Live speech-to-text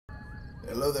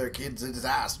Hello there, kids. It is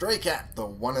I, Stray Cat, the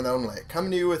one and only,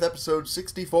 coming to you with episode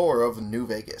 64 of New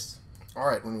Vegas.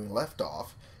 Alright, when we left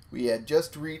off, we had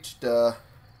just reached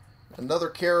another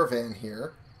caravan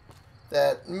here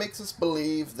that makes us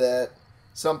believe that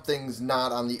something's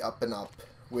not on the up and up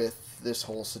with this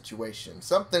whole situation.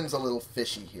 Something's a little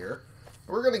fishy here.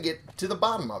 We're going to get to the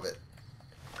bottom of it.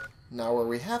 Now, where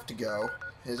we have to go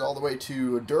is all the way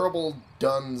to Durable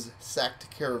Dunn's sacked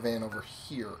caravan over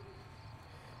here,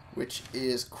 which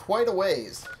is quite a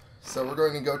ways. So we're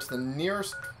going to go to the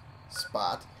nearest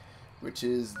spot, which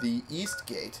is the east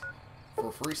gate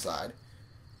for Freeside.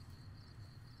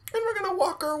 And we're going to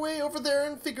walk our way over there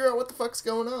and figure out what the fuck's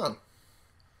going on.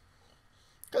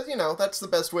 Because, you know, that's the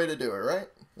best way to do it, right?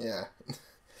 Yeah.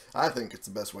 I think it's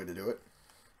the best way to do it.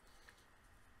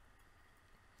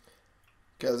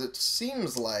 Because it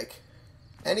seems like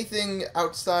anything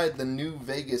outside the New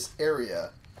Vegas area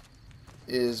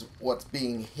is what's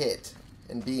being hit,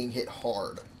 and being hit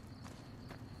hard.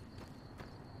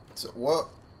 So what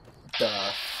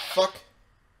the fuck?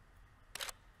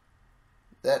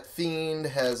 That fiend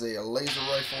has a laser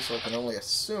rifle, so I can only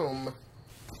assume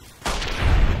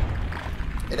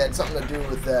it had something to do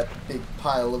with that big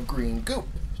pile of green goop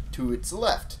to its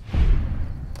left.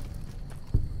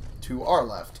 To our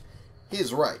left.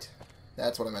 His right.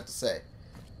 That's what I meant to say.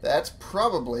 That's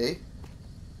probably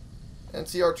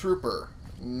NCR Trooper.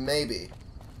 Maybe.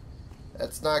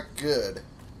 That's not good.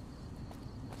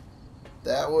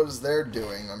 That was their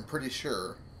doing, I'm pretty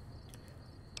sure.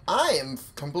 I am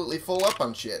completely full up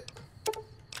on shit.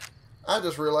 I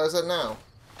just realized that now.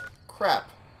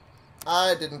 Crap.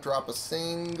 I didn't drop a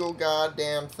single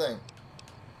goddamn thing.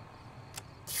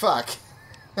 Fuck.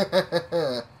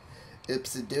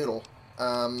 Ipsy doodle.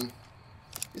 At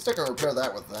least I can repair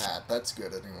that with that. That's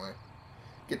good anyway.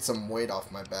 Get some weight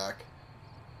off my back.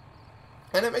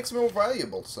 And it makes me more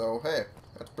valuable, so hey,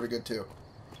 that's pretty good too.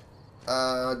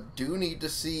 Do need to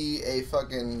see a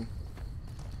fucking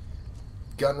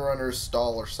gunrunner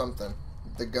stall or something.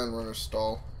 The gunrunner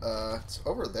stall. It's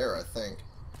over there, I think.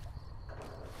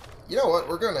 You know what?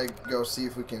 We're gonna go see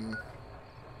if we can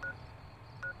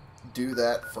do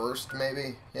that first,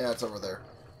 maybe? Yeah, it's over there.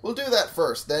 We'll do that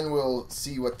first, then we'll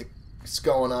see what's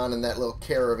going on in that little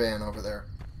caravan over there.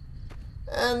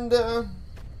 And,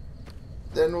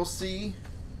 then we'll see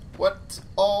what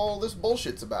all this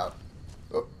bullshit's about.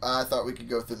 Oh, I thought we could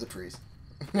go through the trees.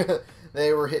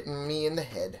 They were hitting me in the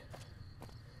head.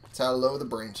 That's how low the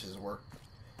branches were.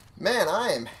 Man, I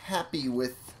am happy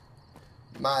with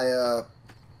my,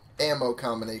 ammo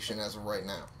combination as of right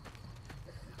now.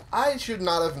 I should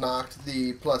not have knocked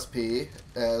the plus P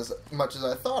as much as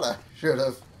I thought I should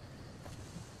have.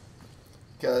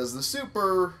 Because the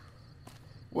super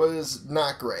was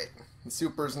not great. The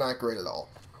super's not great at all.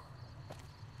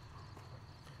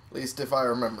 At least if I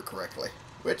remember correctly.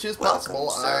 Which is possible.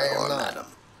 Welcome, sir I am or not. madam.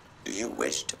 Do you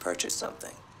wish to purchase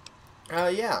something?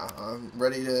 Yeah. I'm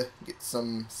ready to get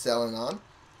some selling on.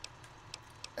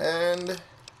 And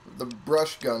the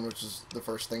brush gun, which is the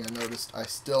first thing I noticed, I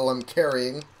still am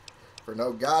carrying for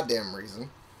no goddamn reason.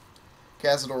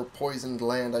 Cazador Poisoned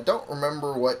Land. I don't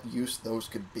remember what use those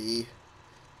could be.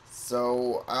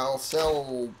 So I'll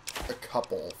sell a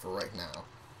couple for right now.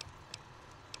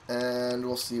 And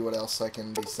we'll see what else I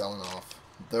can be selling off.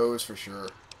 Those for sure.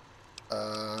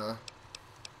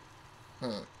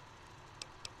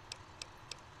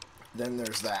 Then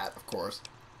there's that, of course.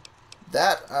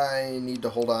 That I need to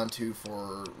hold on to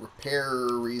for repair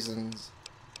reasons.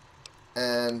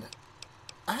 And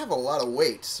I have a lot of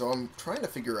weight, so I'm trying to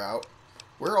figure out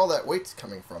where all that weight's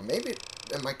coming from. Maybe,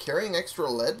 am I carrying extra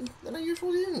lead than I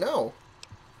usually do? No.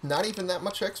 Not even that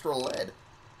much extra lead.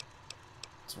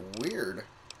 It's weird.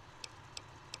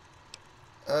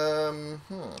 Why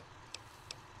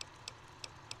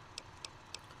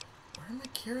am I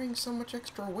carrying so much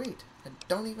extra weight? I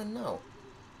don't even know.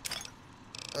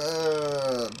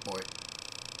 Boy.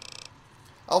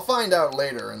 I'll find out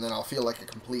later, and then I'll feel like a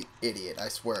complete idiot, I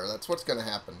swear. That's what's gonna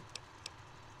happen.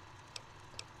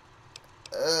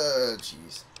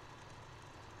 Jeez.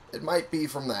 It might be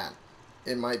from that.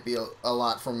 It might be a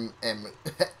lot from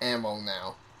ammo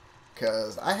now.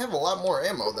 Because I have a lot more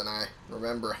ammo than I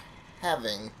remember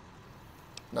having.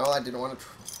 No, I didn't want to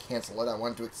cancel it. I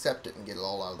wanted to accept it and get it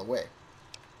all out of the way.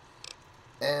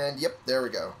 And, yep, there we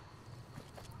go.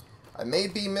 I may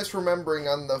be misremembering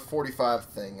on the 45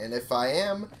 thing, and if I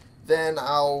am, then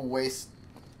I'll waste,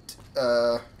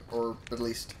 or at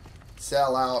least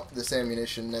sell out this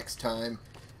ammunition next time,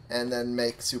 and then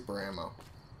make super ammo.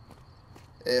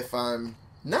 If I'm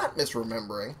not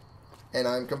misremembering, and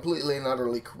I'm completely and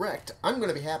utterly correct, I'm going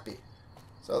to be happy.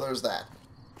 So there's that.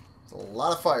 There's a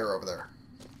lot of fire over there.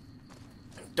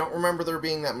 don't remember there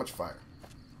being that much fire.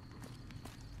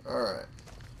 Alright.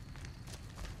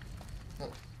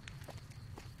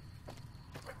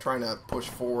 Trying to push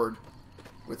forward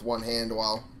with one hand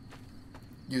while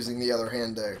using the other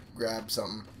hand to grab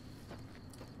something.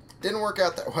 Didn't work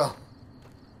out that well.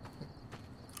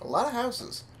 A lot of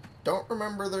houses. Don't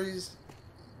remember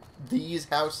these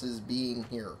houses being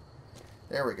here.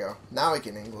 There we go. Now we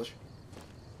can English.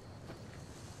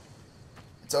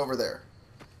 It's over there.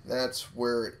 That's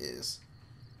where it is.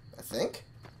 I think?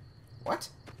 What?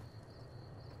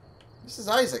 This is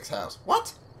Isaac's house.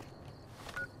 What?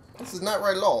 This is not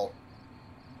right at all.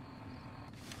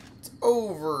 It's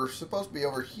over. Supposed to be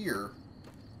over here.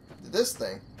 This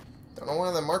thing. Don't know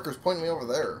why the marker's pointing me over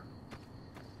there.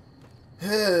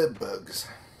 Bugs.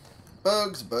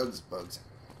 Bugs, bugs, bugs.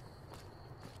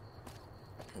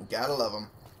 Gotta love them.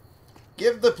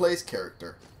 Give the place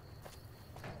character.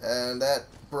 And that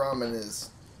Brahmin is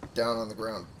down on the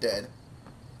ground, dead.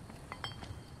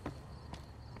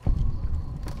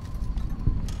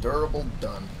 Durable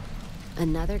done.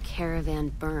 Another caravan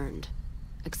burned.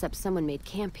 Except someone made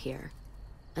camp here.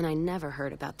 And I never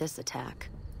heard about this attack.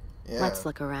 Yeah. Let's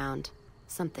look around.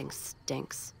 Something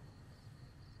stinks.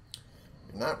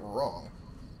 You're not wrong.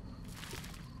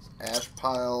 Ash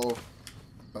pile.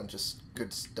 Bunch of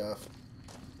good stuff.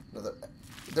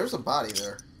 There's a body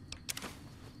there.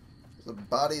 There's a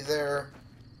body there.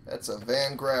 That's a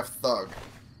Van Graff thug.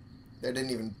 They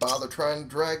didn't even bother trying to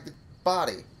drag the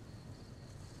body.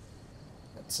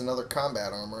 That's another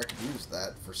combat armor. I could use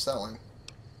that for selling.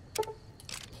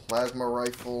 Plasma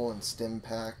rifle and stim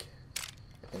pack.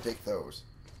 I can take those.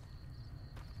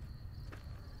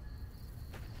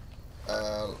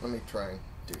 Let me try and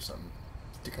do something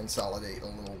to consolidate a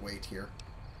little weight here.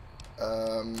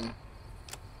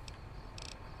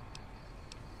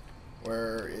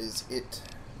 Where is it?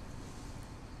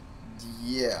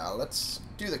 Yeah, let's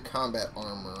do the combat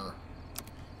armor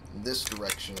in this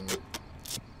direction.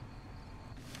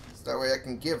 So that way I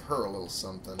can give her a little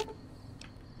something.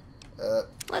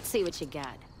 Let's see what you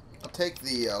got. I'll take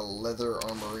the leather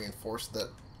armor reinforced that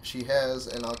she has,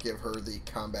 and I'll give her the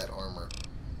combat armor.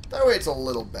 That way it's a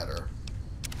little better.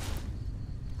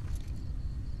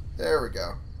 There we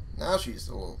go. Now she's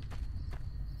a little...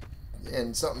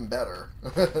 in something better.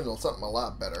 Something a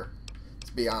lot better.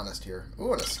 Let's be honest here.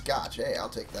 Ooh, and a scotch. Hey, I'll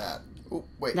take that. Ooh,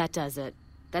 wait. That does it.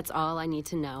 That's all I need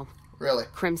to know. Really?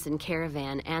 Crimson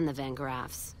Caravan and the Van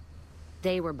Graffs.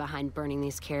 They were behind burning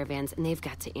these caravans, and they've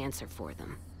got to answer for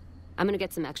them. I'm gonna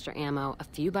get some extra ammo, a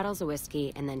few bottles of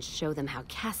whiskey, and then show them how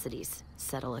Cassidy's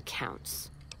settle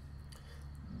accounts.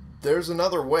 There's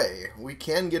another way. We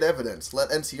can get evidence. Let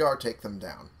NCR take them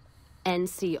down.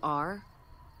 NCR?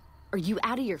 Are you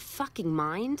out of your fucking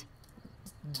mind?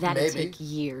 That'd Maybe. take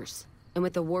years. And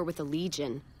with the war with the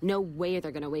Legion, no way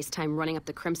they're gonna waste time running up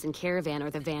the Crimson Caravan or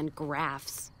the Van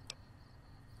Graffs.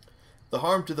 The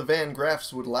harm to the Van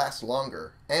Graffs would last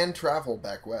longer, and travel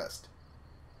back west.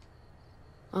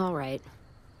 All right.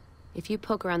 If you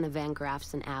poke around the Van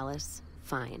Graffs and Alice,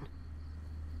 fine.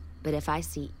 But if I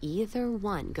see either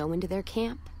one go into their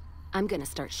camp, I'm gonna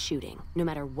start shooting, no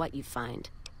matter what you find.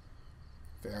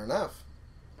 Fair enough.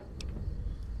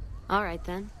 All right,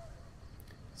 then.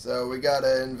 So we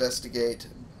gotta investigate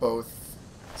both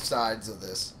sides of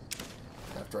this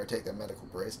after I take that medical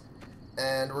brace.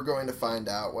 And we're going to find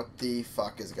out what the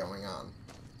fuck is going on.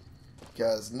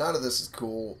 Because none of this is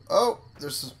cool. Oh,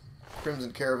 there's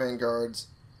Crimson Caravan guards.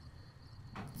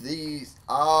 These...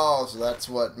 oh, so that's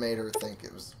what made her think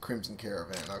it was Crimson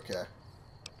Caravan. Okay.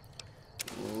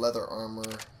 Leather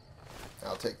armor.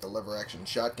 I'll take the lever action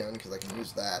shotgun because I can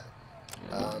use that.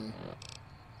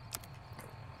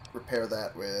 Repair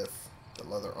that with the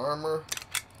leather armor.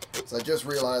 So I just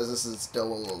realized this is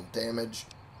still a little damaged.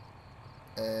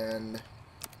 And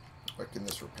what can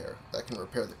this repair? That can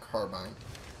repair the carbine.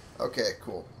 Okay,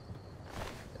 cool.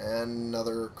 And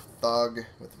another thug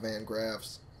with Van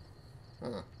Graffs.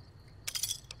 Huh.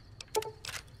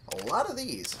 A lot of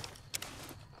these.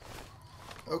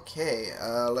 Okay,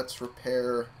 let's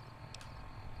repair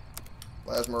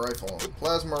plasma rifle.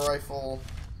 Plasma rifle.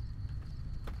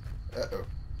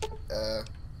 Uh-oh.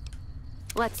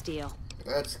 Let's deal.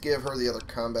 Let's give her the other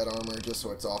combat armor just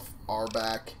so it's off our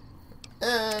back.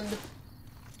 And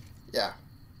yeah,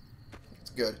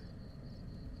 it's good.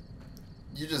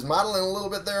 You just modeling a little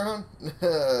bit there, huh?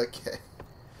 Okay.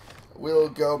 We'll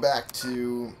go back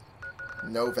to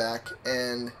Novak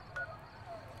and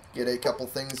get a couple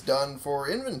things done for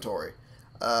inventory.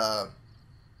 I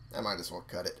might as well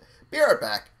cut it. Be right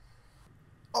back.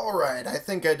 Alright, I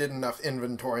think I did enough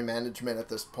inventory management at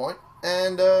this point.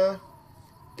 And,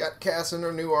 got Cass in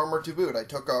her new armor to boot. I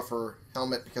took off her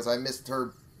helmet because I missed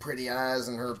her pretty eyes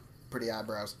and her pretty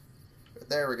eyebrows. But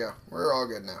there we go. We're all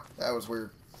good now. That was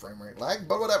weird frame rate lag,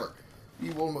 but whatever.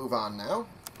 We will move on now.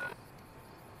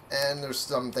 And there's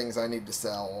some things I need to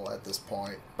sell at this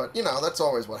point. But, you know, that's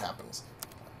always what happens.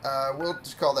 We'll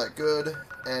just call that good,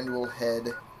 and we'll head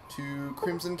to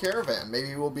Crimson Caravan.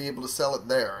 Maybe we'll be able to sell it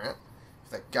there, right?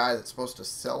 If that guy that's supposed to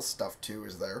sell stuff to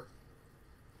is there.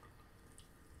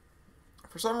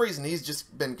 For some reason, he's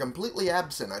just been completely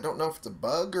absent. I don't know if it's a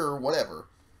bug or whatever.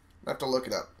 I have to look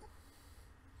it up.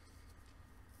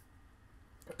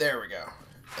 There we go.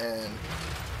 And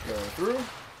go through.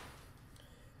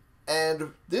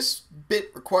 And this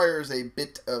bit requires a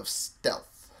bit of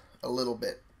stealth. A little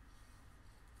bit.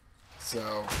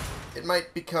 So, it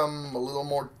might become a little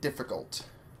more difficult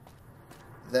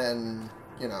than,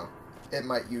 you know, it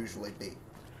might usually be.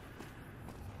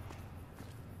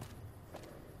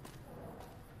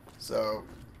 So,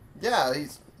 yeah,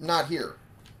 he's not here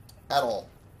at all.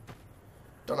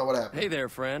 Don't know what happened. Hey there,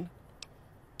 friend.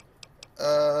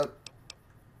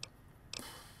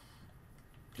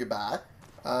 Goodbye.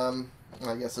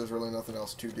 I guess there's really nothing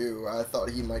else to do. I thought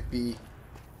he might be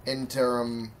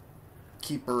interim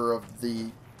keeper of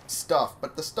the stuff,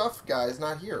 but the stuff guy is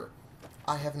not here.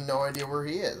 I have no idea where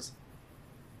he is.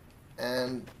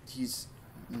 And he's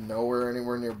nowhere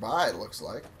anywhere nearby, it looks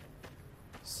like.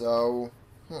 So,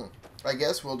 I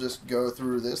guess we'll just go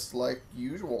through this like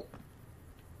usual.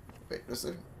 Wait, is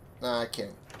there? Nah, I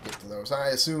can't get to those. I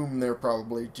assume they're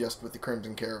probably just with the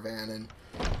Crimson Caravan, and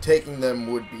taking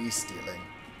them would be stealing.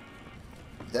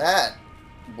 That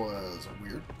was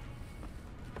weird.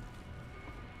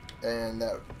 And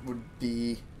that would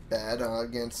be bad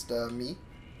against me.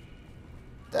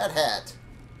 That hat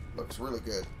looks really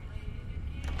good.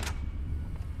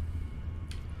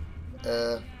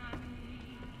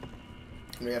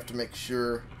 We have to make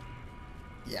sure...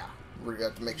 Yeah, we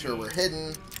have to make sure we're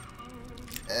hidden.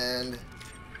 And...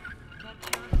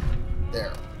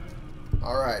 There.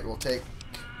 Alright, we'll take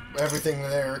everything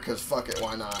there, because fuck it,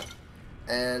 why not?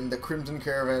 And the Crimson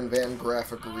Caravan Van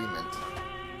Graff Agreement.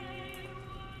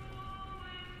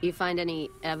 You find any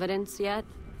evidence yet?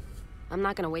 I'm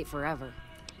not gonna wait forever.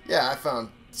 Yeah, I found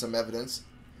some evidence.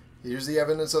 Here's the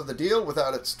evidence of the deal.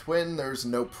 Without its twin, there's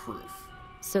no proof.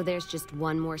 So there's just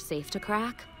one more safe to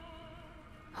crack?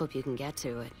 Hope you can get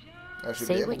to it. I should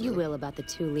be Say able what you to. will about the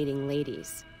two leading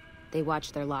ladies. They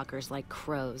watch their lockers like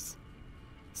crows.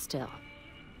 Still,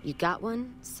 you got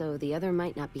one, so the other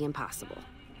might not be impossible.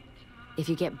 If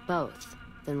you get both,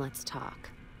 then let's talk.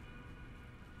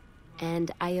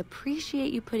 And I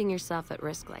appreciate you putting yourself at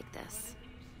risk like this.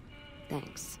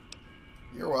 Thanks.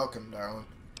 You're welcome, darling.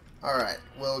 Alright,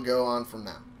 we'll go on from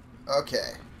now.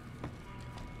 Okay.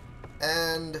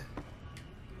 And...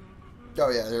 Oh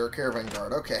yeah, you're a caravan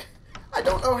guard. Okay. I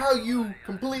don't know how you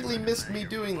completely missed me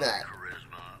doing that.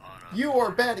 You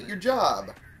are bad at your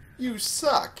job. You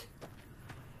suck.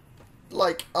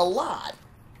 Like, a lot.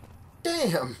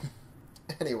 Damn.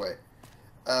 Anyway.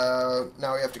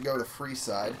 Now we have to go to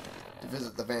Freeside to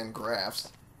visit the Van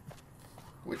Graffs.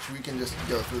 Which we can just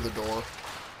go through the door.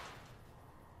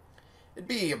 It'd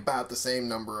be about the same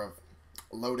number of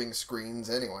loading screens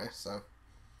anyway, so...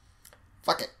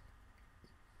 Fuck it.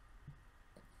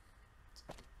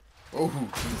 Oh,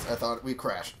 jeez, I thought we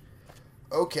crashed.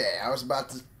 Okay, I was about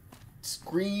to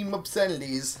scream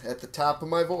obscenities at the top of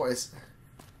my voice.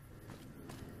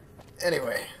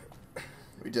 Anyway,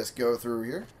 we just go through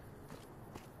here.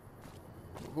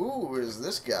 Who is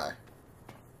this guy?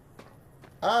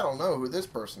 I don't know who this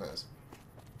person is.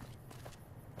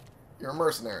 You're a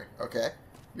mercenary, okay?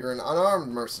 You're an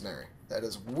unarmed mercenary. That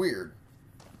is weird.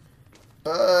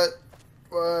 But,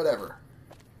 whatever.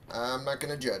 I'm not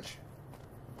going to judge.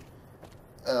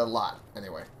 A lot,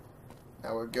 anyway.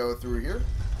 Now we go through here.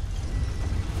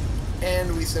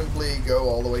 And we simply go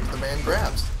all the way to the Van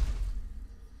Graffs.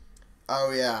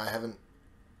 Oh yeah, I haven't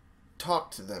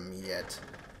talked to them yet.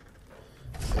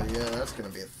 So yeah, that's going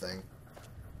to be a thing.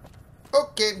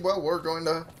 Okay, well, we're going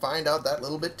to find out that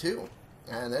little bit too.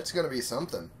 And that's going to be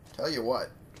something. Tell you what.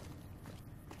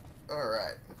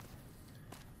 Alright.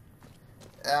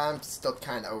 I'm still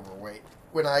kind of overweight.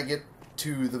 When I get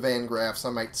to the Van Graffs, I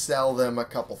might sell them a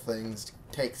couple things,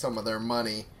 take some of their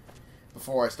money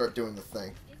before I start doing the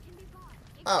thing.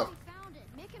 Oh.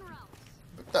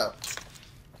 What the?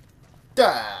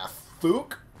 Da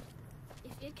fook?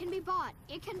 If it can be bought,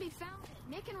 it can be found.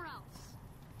 Nick and Ralph.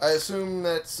 I assume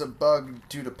that's a bug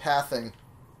due to pathing,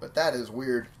 but that is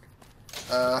weird.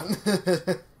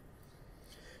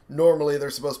 Normally they're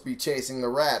supposed to be chasing the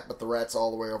rat, but the rat's all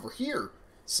the way over here.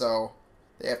 So,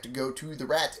 they have to go to the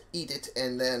rat, eat it,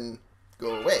 and then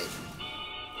go away.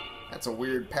 That's a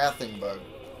weird pathing bug.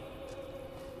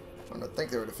 I don't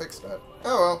think they would have fixed that.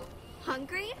 Oh well.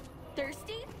 Hungry?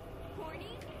 Thirsty?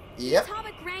 Horny? Yep.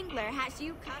 Atomic Wrangler has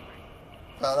you covered.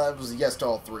 That was a yes to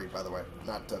all three, by the way.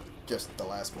 Not to just the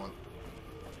last one.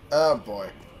 Oh boy.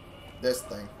 This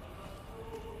thing.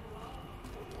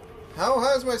 How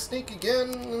high's my sneak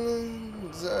again?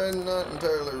 I'm not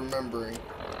entirely remembering.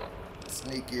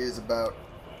 Sneak is about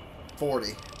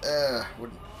 40.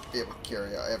 Wouldn't be able to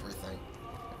carry out everything.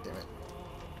 Damn it.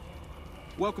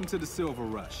 Welcome to the Silver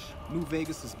Rush, New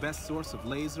Vegas' best source of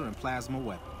laser and plasma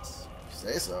weapons.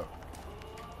 Say so.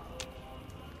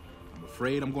 I'm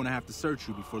afraid I'm going to have to search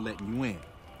you before letting you in.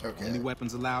 Okay. Only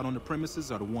weapons allowed on the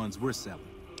premises are the ones we're selling.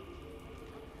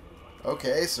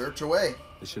 Okay, search away.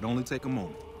 It should only take a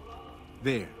moment.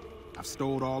 There, I've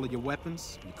stowed all of your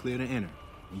weapons. You're clear to enter.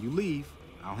 When you leave,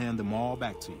 I'll hand them all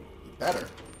back to you. You better.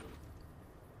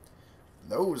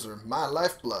 Those are my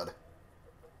lifeblood.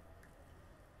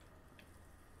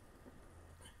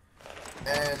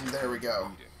 And there we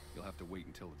go. You'll have to wait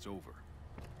until it's over.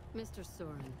 Mr.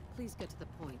 Soren, please get to the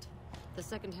point. The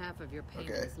second half of your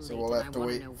payment Okay, is so late, we'll and have I to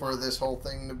wanna wait know for why. this whole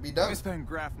thing to be done. Miss Van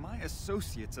Graff, my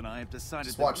associates and I have decided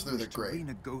Just that watch we through the wish to grate.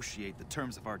 renegotiate the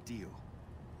terms of our deal.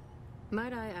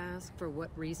 Might I ask for what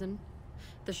reason?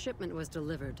 The shipment was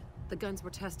delivered. The guns were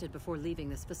tested before leaving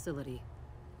this facility.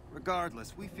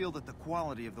 Regardless, we feel that the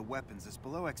quality of the weapons is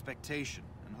below expectation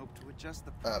and hope to adjust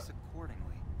the price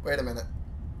accordingly. Wait a minute.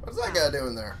 What's that guy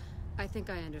doing there? I think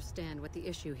I understand what the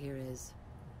issue here is.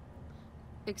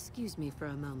 Excuse me for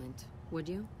a moment, would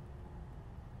you?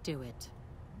 Do it.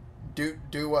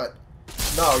 Do what?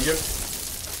 No, you...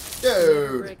 Never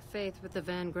Dude! break faith with the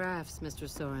Van Graffs, Mr.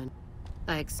 Soren.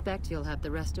 I expect you'll have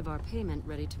the rest of our payment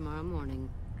ready tomorrow morning.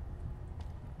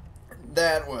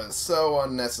 That was so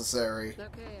unnecessary.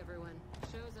 Okay, everyone.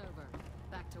 Show's over.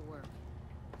 Back to work.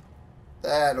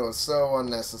 That was so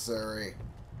unnecessary.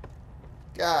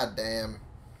 God damn.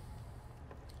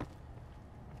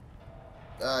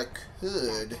 I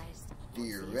could,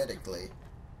 theoretically,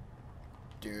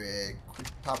 do a quick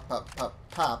pop, pop, pop,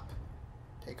 pop.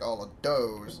 Take all of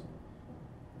those.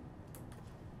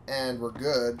 And we're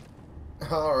good.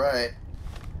 Alright.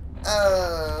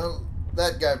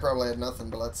 That guy probably had nothing,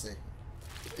 but let's see.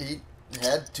 He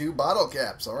had 2 bottle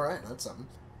caps. Alright, that's something.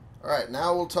 Alright,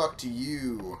 now we'll talk to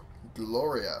you,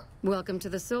 Gloria. Welcome to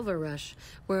the Silver Rush,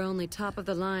 where only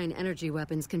top-of-the-line energy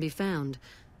weapons can be found.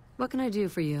 What can I do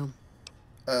for you?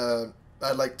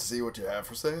 I'd like to see what you have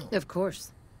for sale. Of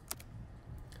course.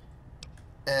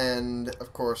 And,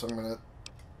 of course, I'm gonna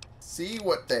see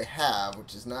what they have,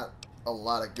 which is not a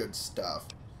lot of good stuff.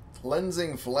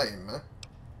 Cleansing Flame, huh?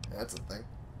 That's a thing.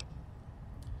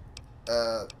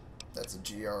 That's a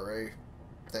GRA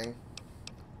thing.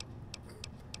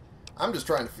 I'm just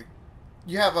trying to figure...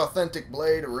 You have Authentic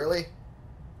Blade, really?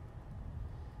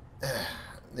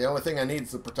 The only thing I need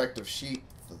is the Protective Sheath,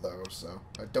 though, so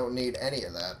I don't need any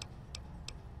of that.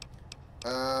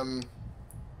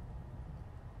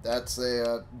 That's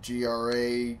a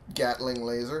GRA Gatling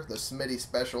Laser. The Smitty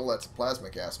Special, that's a Plasma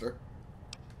Caster.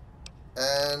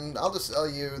 And I'll just sell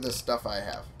you the stuff I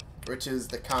have, which is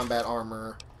the Combat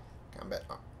Armor.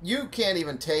 You can't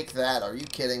even take that. Are you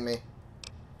kidding me?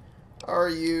 Are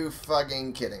you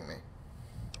fucking kidding me?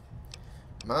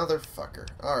 Motherfucker.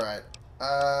 Alright.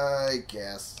 I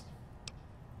guess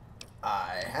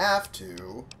I have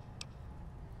to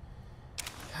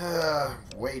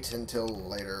wait until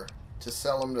later to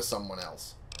sell them to someone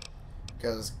else.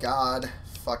 Because god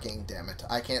fucking damn it,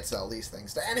 I can't sell these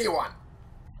things to anyone!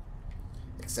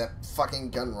 Except fucking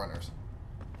gun runners.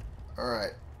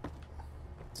 Alright.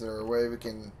 Is there a way we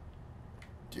can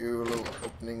do a little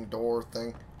opening door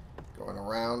thing? Going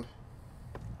around?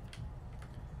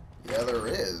 Yeah, there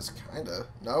is, kinda.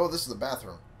 No, this is the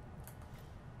bathroom.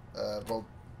 Well,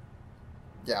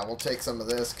 yeah, we'll take some of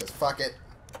this, because fuck it.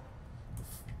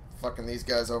 Fucking these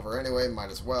guys over anyway, might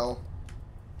as well.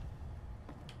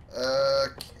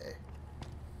 Okay.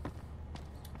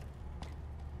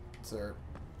 Is there...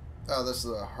 Oh, this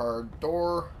is a hard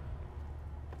door.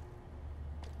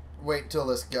 Wait till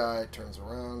this guy turns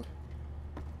around.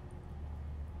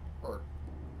 Or...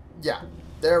 Yeah,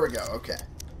 there we go, okay.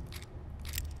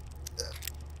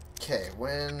 Okay,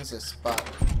 when's this spot?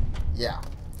 Yeah.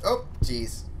 Oh,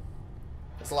 jeez.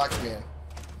 This locks me in.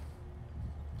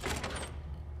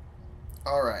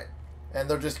 Alright. And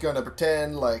they're just going to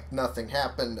pretend like nothing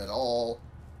happened at all.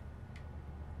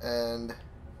 And...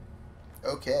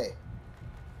 Okay.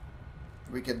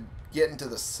 We could get into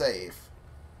the safe.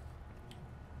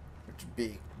 Which would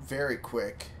be very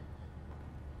quick.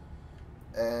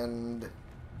 And...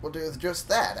 we'll do just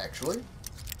that, actually.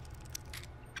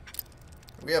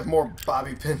 We have more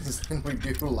bobby pins than we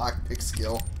do lockpick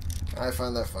skill. I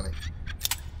find that funny.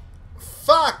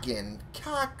 Fucking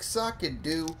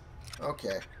cocksuckadoo.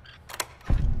 Okay.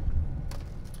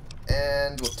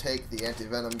 And we'll take the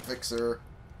anti-venom fixer.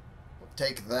 We'll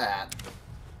take that.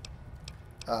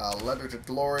 Letter to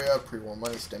Gloria, pre-war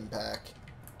money stim pack.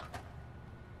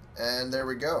 And there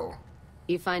we go.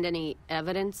 You find any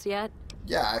evidence yet?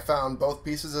 Yeah, I found both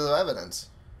pieces of evidence.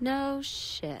 No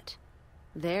shit.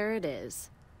 There it is.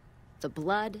 The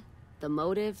blood, the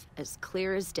motive, as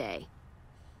clear as day.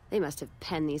 They must have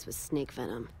penned these with snake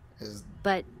venom.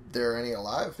 But there any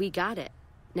alive? We got it.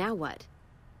 Now what?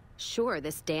 Sure,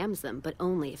 this damns them, but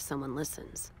only if someone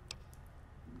listens.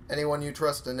 Anyone you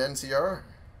trust in NCR?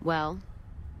 Well,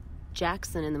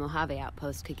 Jackson and the Mojave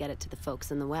outpost could get it to the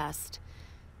folks in the West.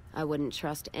 I wouldn't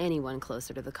trust anyone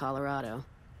closer to the Colorado.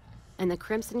 And the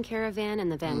Crimson Caravan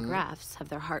and the Van Graffs have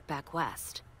their heart back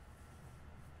west.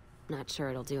 Not sure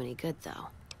it'll do any good, though.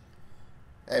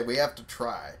 Hey, we have to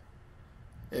try.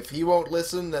 If he won't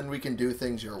listen, then we can do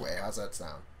things your way. How's that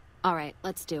sound? All right,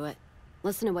 let's do it.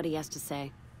 Listen to what he has to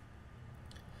say.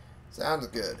 Sounds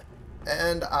good.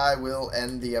 And I will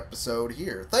end the episode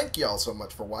here. Thank you all so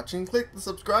much for watching. Click the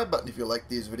subscribe button if you like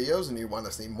these videos and you want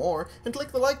to see more. And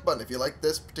click the like button if you like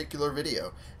this particular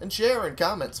video. And share and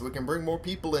comment so we can bring more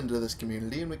people into this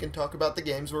community and we can talk about the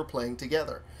games we're playing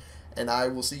together. And I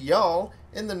will see y'all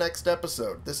in the next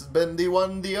episode. This has been the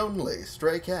one, the only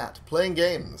Stray Cat, playing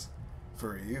games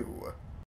for you.